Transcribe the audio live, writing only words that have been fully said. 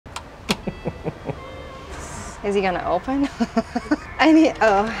Is he gonna open? I need,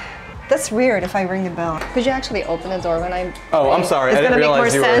 oh, that's weird if I ring the bell. Could you actually open the door when I'm... Oh, I'm sorry, I didn't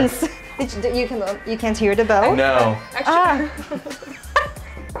realize you were... It's gonna make more sense. You can't hear the bell? No.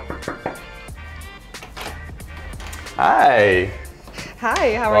 Hi.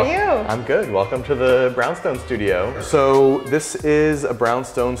 Hi, how are you? I'm good. Welcome to the Brownstone studio. So this is a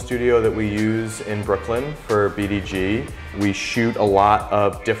Brownstone studio that we use in Brooklyn for BDG. We shoot a lot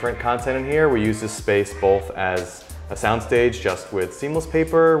of different content in here. We use this space both as a soundstage just with seamless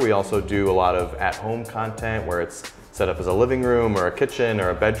paper. We also do a lot of at-home content where it's set up as a living room or a kitchen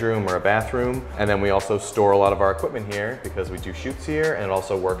or a bedroom or a bathroom. And then we also store a lot of our equipment here because we do shoots here, and it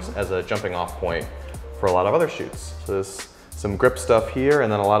also works as a jumping off point for a lot of other shoots. So there's some grip stuff here,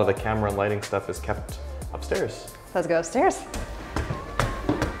 and then a lot of the camera and lighting stuff is kept upstairs. Let's go upstairs.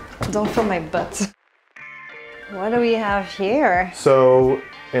 Don't fill my butt. What do we have here? So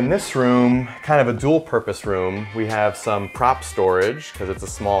in this room, kind of a dual purpose room, we have some prop storage because it's a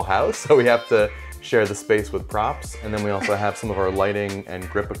small house, so we have to share the space with props. And then we also have some of our lighting and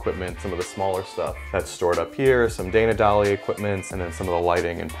grip equipment, some of the smaller stuff that's stored up here, some Dana Dolly equipments, and then some of the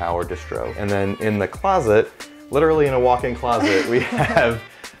lighting and power distro. And then in the closet, literally in a walk-in closet, we have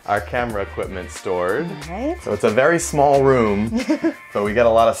our camera equipment stored. Right. So it's a very small room, but we get a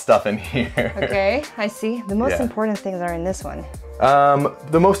lot of stuff in here. Okay, I see. The most important things are in this one.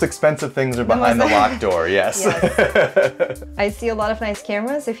 The most expensive things are behind the locked door, yes. Yes. I see a lot of nice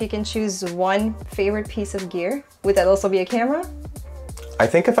cameras. If you can choose one favorite piece of gear, would that also be a camera? I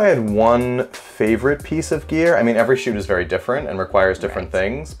think if I had one favorite piece of gear, I mean, every shoot is very different and requires different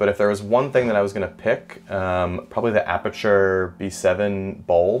things, but if there was one thing that I was gonna pick, probably the Aperture B7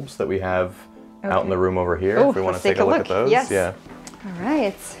 bulbs that we have out in the room over here, if we wanna take a look at those. Yes. Yeah. All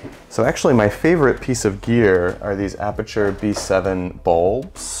right. So actually my favorite piece of gear are these Aperture B7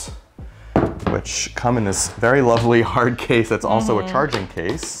 bulbs, which come in this very lovely hard case that's also a charging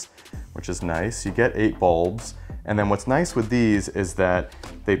case, which is nice. You get 8 bulbs. And then what's nice with these is that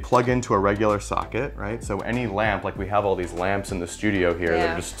they plug into a regular socket, right? So any lamp, like we have all these lamps in the studio here,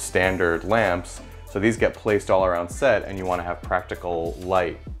 they're just standard lamps. So these get placed all around set, and you want to have practical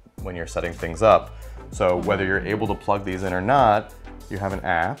light when you're setting things up. So whether you're able to plug these in or not, you have an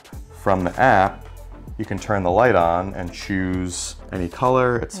app. From the app, you can turn the light on and choose any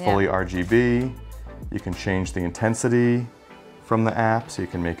color. It's fully RGB. You can change the intensity from the app, so you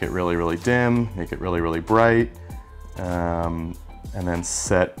can make it really, really dim, make it really, really bright. And then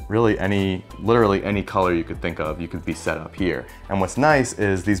set really literally any color you could think of, you could be set up here. And what's nice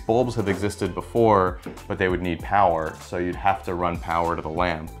is these bulbs have existed before, but they would need power, so you'd have to run power to the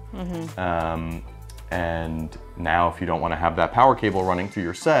lamp. And now if you don't want to have that power cable running through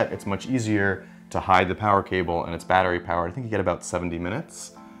your set, it's much easier to hide the power cable, and it's battery powered. I think you get about 70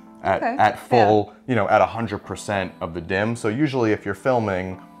 minutes at full, you know, at 100% of the dim. So usually if you're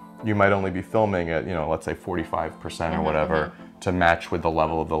filming, you might only be filming at, you know, let's say 45% or whatever to match with the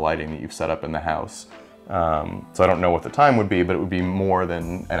level of the lighting that you've set up in the house. So I don't know what the time would be, but it would be more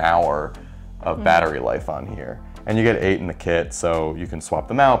than an hour of battery life on here. And you get 8 in the kit, so you can swap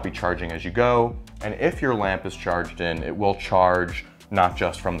them out, be charging as you go. And if your lamp is charged in, it will charge not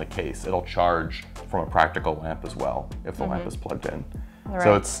just from the case, it'll charge from a practical lamp as well, if the lamp is plugged in.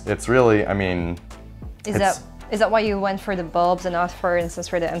 So it's really, I mean, Is that why you went for the bulbs and not, for instance,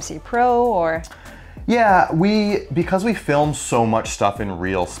 for the MC Pro, or? Yeah, because we film so much stuff in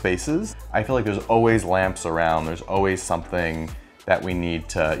real spaces, I feel like there's always lamps around, there's always something that we need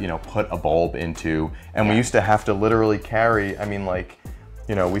to, you know, put a bulb into. And we used to have to literally carry, I mean, like,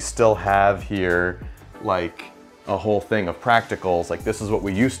 you know, we still have here, like, a whole thing of practicals. Like, this is what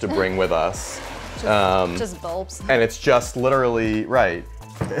we used to bring with us. Just bulbs. And it's just literally,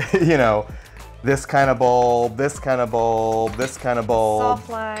 you know, this kind of bulb, this kind of bulb, this kind of bulb. Soft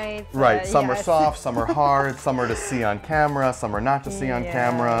lights. Right, some are soft, some are hard, some are to see on camera, some are not to see on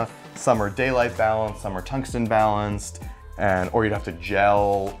camera, some are daylight balanced, some are tungsten balanced, or you'd have to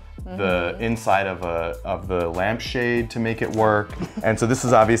gel the inside of the lampshade to make it work. And so this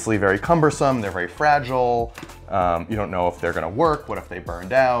is obviously very cumbersome, they're very fragile, you don't know if they're gonna work, what if they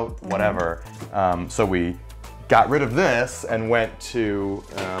burned out, whatever. So we got rid of this and went to,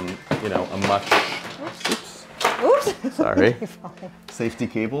 you know, a much, oops, sorry, safety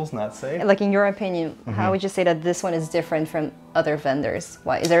cables, not safe. Like, in your opinion, how would you say that this one is different from other vendors?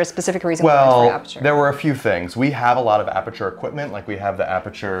 Why? Is there a specific reason why for Aperture? There were a few things. We have a lot of Aperture equipment, like we have the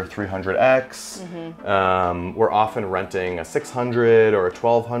Aperture 300X. We're often renting a 600 or a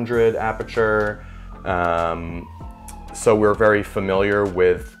 1200 Aperture. So we're very familiar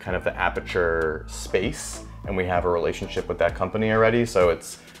with kind of the Aperture space, and we have a relationship with that company already. So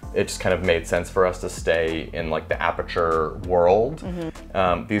it's it just kind of made sense for us to stay in like the aperture world.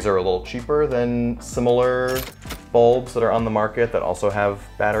 These are a little cheaper than similar bulbs that are on the market that also have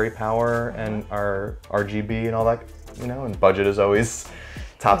battery power and are RGB and all that, you know, and budget is always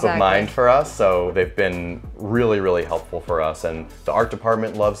top of mind for us. So they've been really, really helpful for us. And the art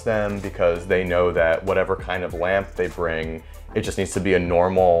department loves them because they know that whatever kind of lamp they bring, it just needs to be a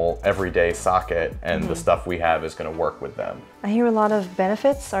normal everyday socket, and the stuff we have is going to work with them. I hear a lot of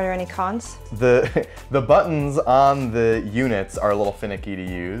benefits. Are there any cons? The buttons on the units are a little finicky to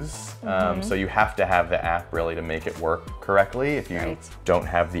use, so you have to have the app really to make it work correctly. If you don't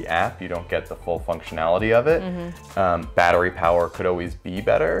have the app, you don't get the full functionality of it. Battery power could always be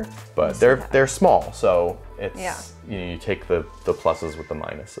better, but they're small, so it's you know, you take the pluses with the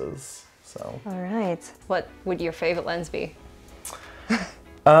minuses. So. All right. What would your favorite lens be?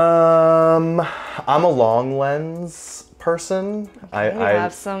 I'm a long lens person. Okay, I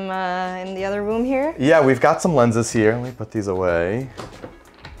have some in the other room here. Yeah, we've got some lenses here. Let me put these away.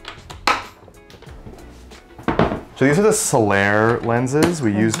 So these are the Solaire lenses.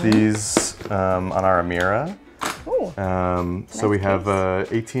 We use these on our AMIRA. Ooh, so we have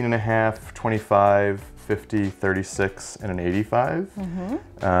 18.5, 25, 50, 36, and an 85.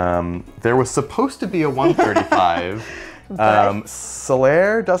 There was supposed to be a 135.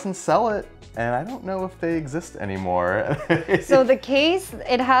 Solaire doesn't sell it, and I don't know if they exist anymore. So the case,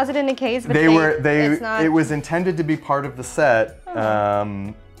 it has it in a case, but it was intended to be part of the set,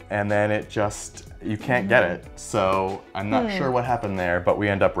 and then it just, you can't get it. So I'm not sure what happened there, but we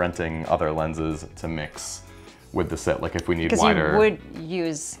end up renting other lenses to mix with the set, like if we need wider. Because you would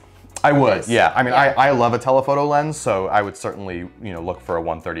use I would, yeah. I mean, I love a telephoto lens, so I would certainly, you know, look for a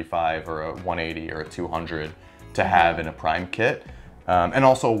 135 or a 180 or a 200 to have in a prime kit. And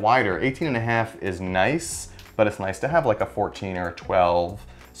also wider. 18.5 is nice, but it's nice to have like a 14 or a 12.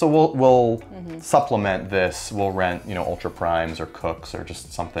 So we'll supplement this. We'll rent, you know, ultra primes or Cooks or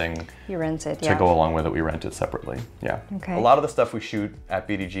just something. You rent it, to go along with it. We rent it separately. Yeah. Okay. A lot of the stuff we shoot at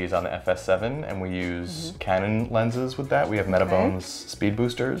BDG is on the FS7, and we use Canon lenses with that. We have Metabones speed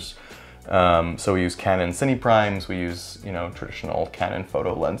boosters. So we use Canon Cine primes. We use, you know, traditional Canon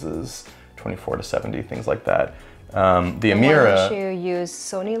photo lenses, 24 to 70, things like that. The AMIRA. Why don't you use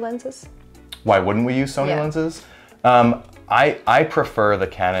Sony lenses? Why wouldn't we use Sony lenses? I prefer the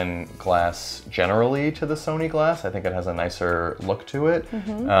Canon glass generally to the Sony glass. I think it has a nicer look to it.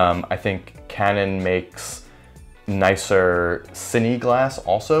 I think Canon makes nicer cine glass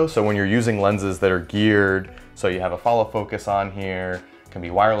also. So when you're using lenses that are geared, so you have a follow focus on here, can be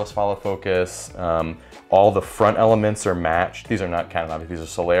wireless follow focus. All the front elements are matched. These are not Canon, obviously,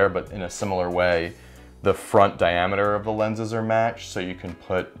 these are Solaire, but in a similar way, the front diameter of the lenses are matched, so you can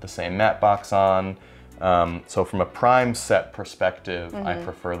put the same matte box on. So from a prime set perspective, I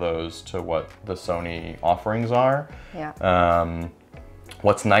prefer those to what the Sony offerings are. Yeah.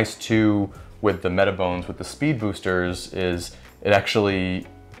 What's nice too with the Metabones, with the speed boosters, is it actually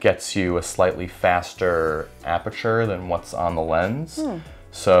gets you a slightly faster aperture than what's on the lens.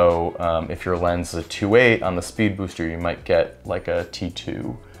 So if your lens is a 2.8 on the speed booster, you might get like a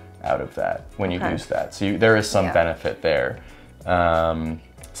T2 out of that when you use that. So there is some benefit there.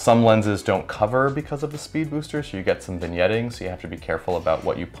 Some lenses don't cover because of the speed booster, so you get some vignetting, so you have to be careful about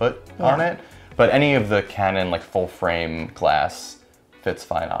what you put on it. But any of the Canon like full frame glass fits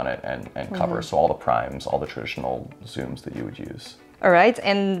fine on it and covers, so all the primes, all the traditional zooms that you would use. All right,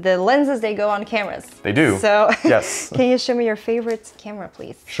 and the lenses, they go on cameras. They do. So yes. Can you show me your favorite camera,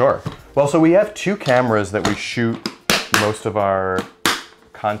 please? Sure. Well, so we have two cameras that we shoot most of our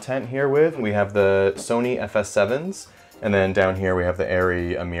content here with. We have the Sony FS7s, and then down here we have the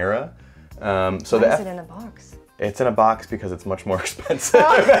ARRI AMIRA. Why is it in a box? It's in a box because it's much more expensive.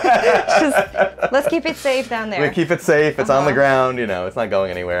 Let's keep it safe down there. We keep it safe. It's on the ground. You know, it's not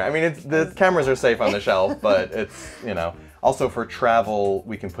going anywhere. I mean, the cameras are safe on the shelf, but it's, you know. Also for travel,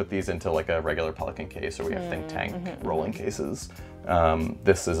 we can put these into like a regular Pelican case, or we have Think Tank rolling cases.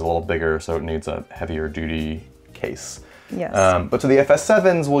 This is a little bigger, so it needs a heavier duty case. Yes. But so the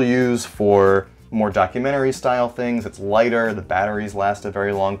FS7s we'll use for more documentary style things. It's lighter, the batteries last a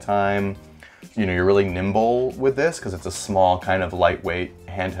very long time. You know, you're really nimble with this because it's a small kind of lightweight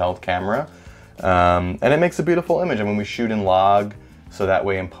handheld camera. And it makes a beautiful image. And when we shoot in log, so that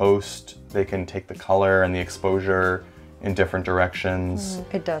way in post, they can take the color and the exposure in different directions.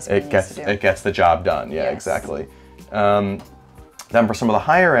 It does. It gets the job done. Yeah, exactly. Then for some of the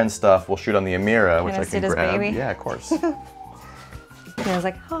higher end stuff, we'll shoot on the AMIRA, which I can grab. Baby? Yeah, of course. And I was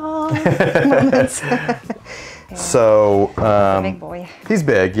like, oh, moments. So a big boy. He's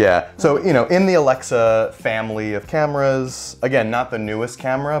big, yeah. So, you know, in the Alexa family of cameras, again, not the newest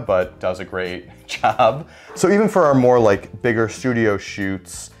camera, but does a great job. So even for our more like bigger studio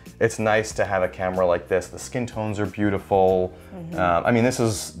shoots, it's nice to have a camera like this. The skin tones are beautiful. I mean, this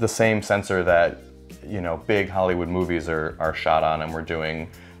is the same sensor that, you know, big Hollywood movies are shot on, and we're doing,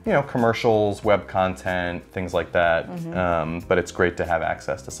 you know, commercials, web content, things like that. But it's great to have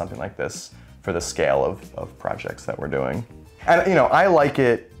access to something like this for the scale of projects that we're doing. And you know, I like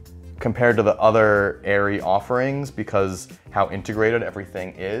it compared to the other ARRI offerings because how integrated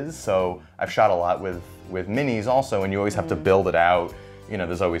everything is. So I've shot a lot with minis also, and you always have to build it out. You know,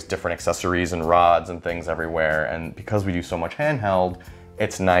 there's always different accessories and rods and things everywhere. And because we do so much handheld,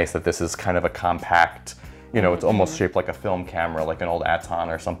 it's nice that this is kind of a compact, you know, it's almost shaped like a film camera, like an old Aton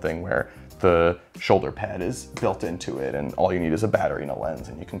or something, where the shoulder pad is built into it and all you need is a battery and a lens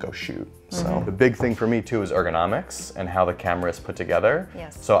and you can go shoot. So the big thing for me too is ergonomics and how the camera is put together.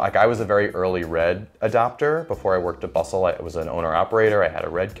 So like I was a very early Red adopter. Before I worked at Bustle, I was an owner operator. I had a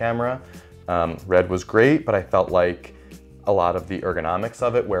Red camera. Red was great, but I felt like a lot of the ergonomics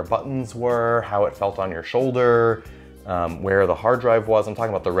of it, where buttons were, how it felt on your shoulder, where the hard drive was. I'm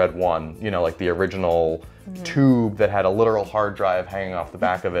talking about the Red one, you know, like the original tube that had a literal hard drive hanging off the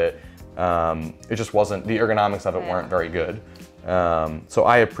back of it. It just wasn't, the ergonomics of it weren't very good. So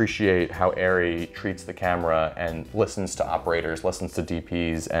I appreciate how ARRI treats the camera and listens to operators, listens to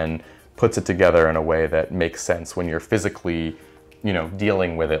DPs, and puts it together in a way that makes sense when you're physically, you know,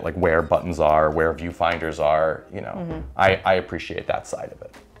 dealing with it, like where buttons are, where viewfinders are, you know. I appreciate that side of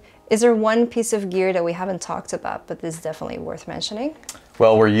it. Is there one piece of gear that we haven't talked about, but is definitely worth mentioning?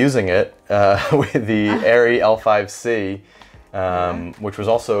 Well, we're using it with the ARRI L5C. Which was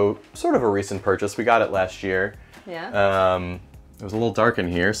also sort of a recent purchase. We got it last year. It was a little dark in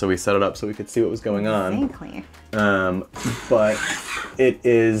here, so we set it up so we could see what was going on. Exactly. But it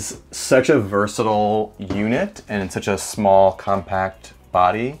is such a versatile unit, and it's such a small, compact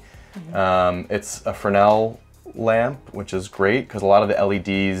body. It's a Fresnel lamp, which is great because a lot of the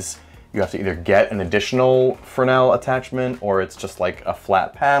LEDs, you have to either get an additional Fresnel attachment or it's just like a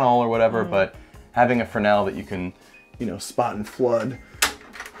flat panel or whatever. But having a Fresnel that you can, you know, spot and flood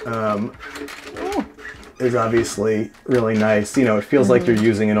is obviously really nice. You know, it feels like you're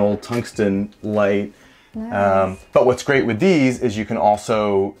using an old tungsten light. But what's great with these is you can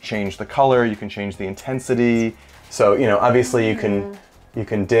also change the color, you can change the intensity. So, you know, obviously you can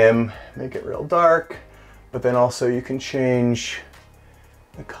dim, make it real dark, but then also you can change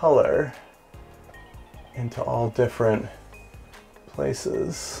the color into all different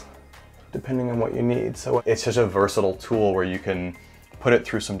places, depending on what you need. So it's such a versatile tool where you can put it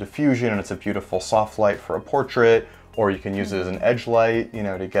through some diffusion and it's a beautiful soft light for a portrait, or you can use it as an edge light, you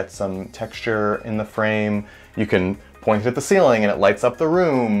know, to get some texture in the frame. You can point it at the ceiling and it lights up the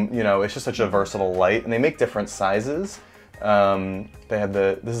room. You know, it's just such a versatile light, and they make different sizes. They had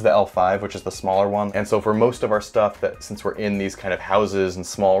this is the L5, which is the smaller one. And so for most of our stuff, that since we're in these kind of houses and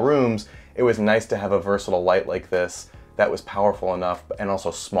small rooms, it was nice to have a versatile light like this that was powerful enough and also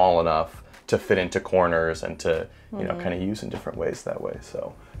small enough to fit into corners and to, you know, kind of use in different ways that way.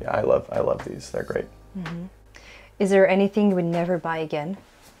 So yeah, I love these. They're great. Is there anything you would never buy again?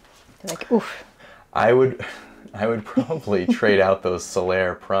 Like, oof. I would probably trade out those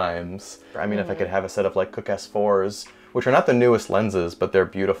Solaire primes. I mean, if I could have a set of like Cooke S4s, which are not the newest lenses, but they're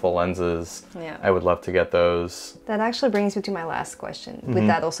beautiful lenses. I would love to get those. That actually brings me to my last question. Would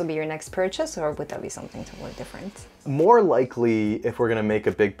that also be your next purchase, or would that be something totally different? More likely, if we're gonna make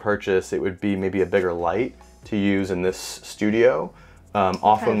a big purchase, it would be maybe a bigger light to use in this studio.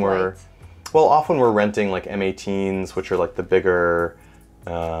 Often we're renting like M18s, which are like the bigger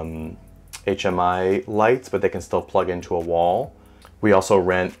HMI lights, but they can still plug into a wall. We also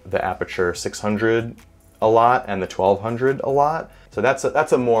rent the Aputure 600 a lot and the 1200 a lot. So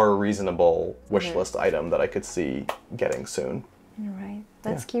that's a more reasonable wish list item that I could see getting soon. All right,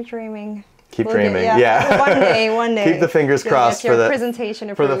 let's keep dreaming. Keep dreaming, yeah. One day. Keep the fingers crossed for the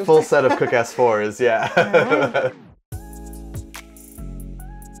presentation for the full set of Cooke S4s, yeah.